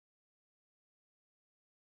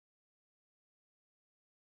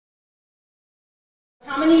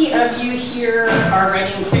How many of you here are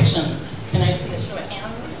writing fiction? Can I see a show of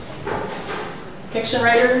hands? Fiction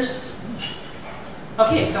writers?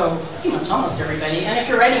 Okay, so pretty much almost everybody. And if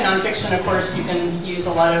you're writing nonfiction, of course, you can use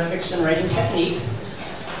a lot of fiction writing techniques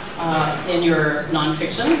in your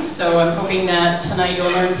nonfiction. So I'm hoping that tonight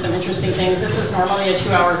you'll learn some interesting things. This is normally a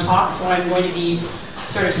 2-hour talk, so I'm going to be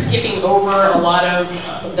sort of skipping over a lot of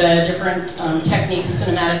the different techniques,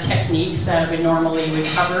 cinematic techniques that we normally would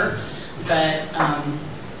cover. But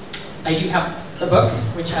I do have the book,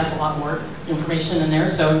 which has a lot more information in there.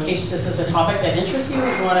 So in case this is a topic that interests you,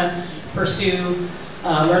 if you want to pursue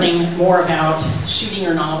learning more about shooting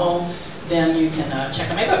your novel, then you can check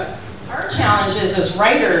out my book. Our challenge as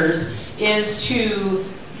writers is to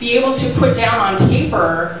be able to put down on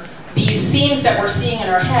paper these scenes that we're seeing in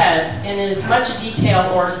our heads in as much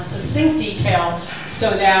detail or succinct detail so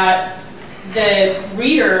that the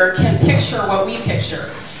reader can picture what we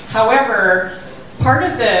picture. However, part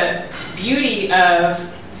of the beauty of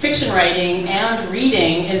fiction writing and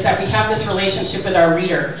reading is that we have this relationship with our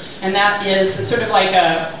reader, and that is sort of like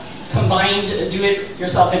a combined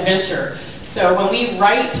do-it-yourself adventure. So when we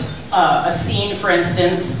write a scene, for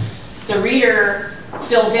instance, the reader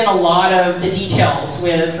fills in a lot of the details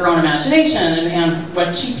with her own imagination and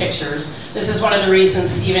what she pictures. This is one of the reasons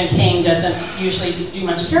Stephen King doesn't usually do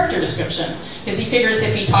much character description, because he figures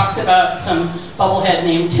if he talks about some bubblehead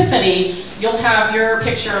named Tiffany, you'll have your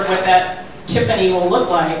picture of what that Tiffany will look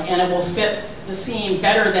like, and it will fit the scene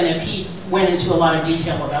better than if he went into a lot of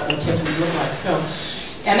detail about what Tiffany looked like. So,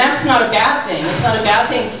 and that's not a bad thing. It's not a bad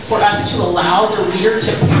thing for us to allow the reader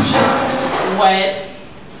to picture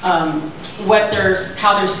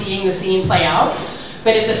how they're seeing the scene play out.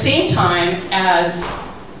 But at the same time, as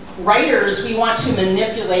writers, we want to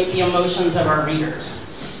manipulate the emotions of our readers.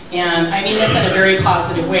 And I mean this in a very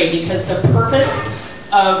positive way, because the purpose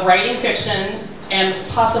of writing fiction, and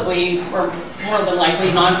possibly, or more than likely,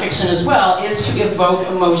 nonfiction as well, is to evoke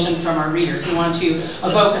emotion from our readers. We want to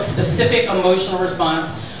evoke a specific emotional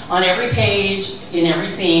response on every page, in every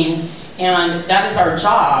scene, and that is our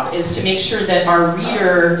job, is to make sure that our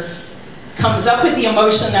reader comes up with the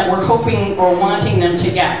emotion that we're hoping or wanting them to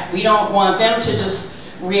get. We don't want them to just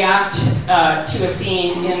react to a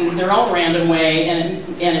scene in their own random way, and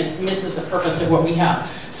it misses the purpose of what we have.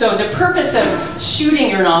 So the purpose of shooting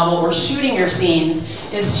your novel or shooting your scenes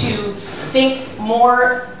is to think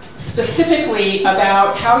more specifically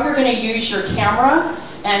about how you're going to use your camera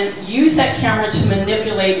and use that camera to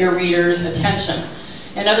manipulate your reader's attention.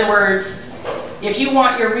 In other words, if you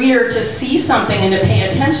want your reader to see something and to pay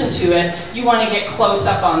attention to it, you want to get close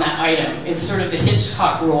up on that item. It's sort of the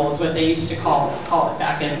Hitchcock rule, is what they used to call it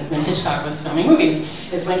back when Hitchcock was filming movies,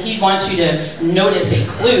 is when he'd want you to notice a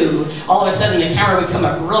clue, all of a sudden the camera would come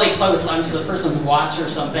up really close onto the person's watch or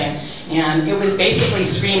something, and it was basically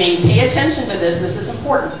screaming, pay attention to this is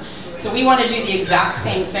important. So we want to do the exact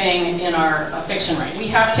same thing in our fiction writing. We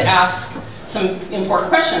have to ask some important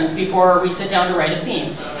questions before we sit down to write a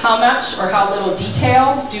scene. How much or how little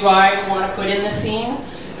detail do I want to put in the scene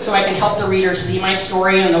so I can help the reader see my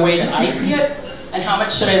story in the way that I see it? And how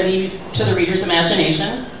much should I leave to the reader's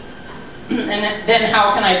imagination? And then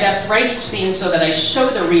how can I best write each scene so that I show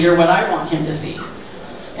the reader what I want him to see?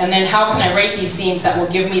 And then how can I write these scenes that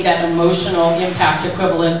will give me that emotional impact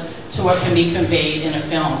equivalent to what can be conveyed in a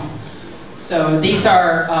film? So these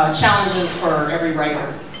are challenges for every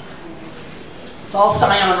writer. Saul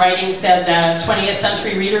Stein on writing said that 20th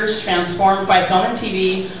century readers transformed by film and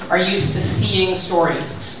TV are used to seeing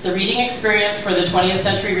stories. The reading experience for the 20th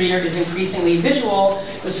century reader is increasingly visual.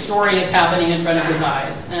 The story is happening in front of his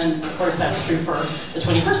eyes. And of course that's true for the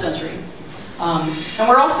 21st century. And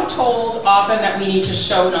we're also told often that we need to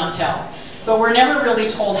show, not tell. But we're never really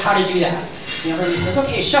told how to do that. Everybody says,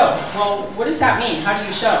 okay, show. Well, what does that mean? How do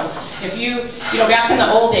you show? If you back in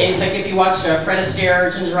the old days, like if you watched a Fred Astaire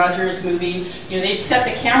or Ginger Rogers movie, they'd set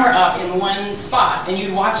the camera up in one spot and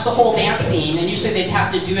you'd watch the whole dance scene, and usually they'd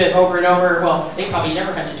have to do it over and over. Well, they probably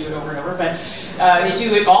never had to do it over and over, but they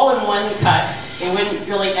do it all in one cut. They wouldn't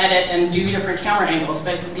really edit and do different camera angles.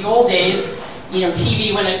 But the old days,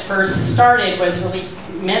 TV when it first started was really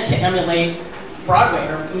meant to emulate Broadway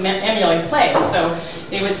or emulate plays. So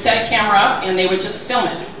they would set a camera up and they would just film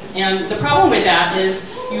it. And the problem with that is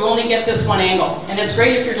you only get this one angle. And it's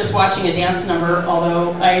great if you're just watching a dance number,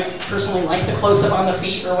 although I personally like the close-up on the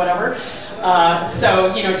feet or whatever.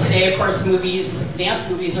 So today, of course, dance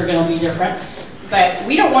movies are going to be different. But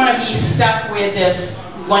we don't want to be stuck with this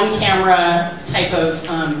one camera type of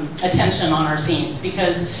attention on our scenes,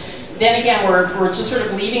 because then again, we're just sort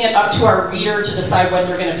of leaving it up to our reader to decide what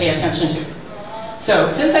they're going to pay attention to. So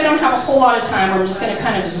since I don't have a whole lot of time, I'm just going to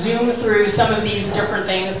kind of zoom through some of these different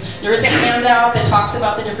things. There is a handout that talks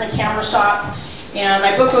about the different camera shots, and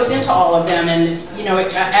my book goes into all of them. And you know,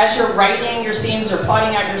 as you're writing your scenes or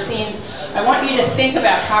plotting out your scenes, I want you to think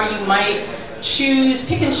about how you might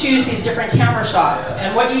pick and choose these different camera shots.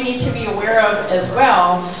 And what you need to be aware of as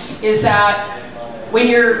well is that when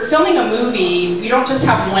you're filming a movie, you don't just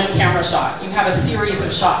have one camera shot. You have a series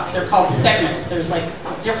of shots. They're called segments. There's like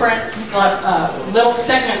different little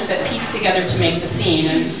segments that piece together to make the scene.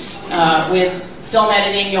 And with film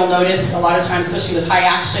editing, you'll notice a lot of times, especially with high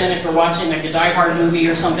action, if you're watching like a Die Hard movie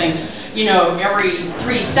or something, you know, every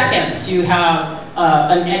 3 seconds you have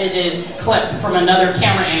an edited clip from another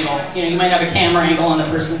camera angle. You know, you might have a camera angle on the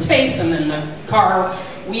person's face, and then the car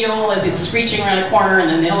wheel as it's screeching around a corner, and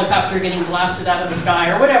then the helicopter getting blasted out of the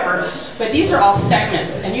sky or whatever. But these are all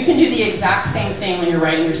segments, and you can do the exact same thing when you're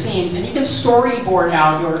writing your scenes, and you can storyboard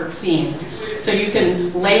out your scenes. So you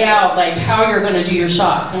can lay out like how you're going to do your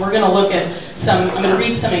shots, and we're going to look at I'm going to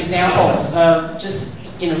read some examples of just,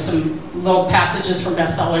 you know, some little passages from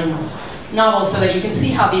bestseller novels so that you can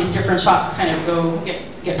see how these different shots kind of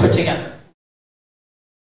get put together.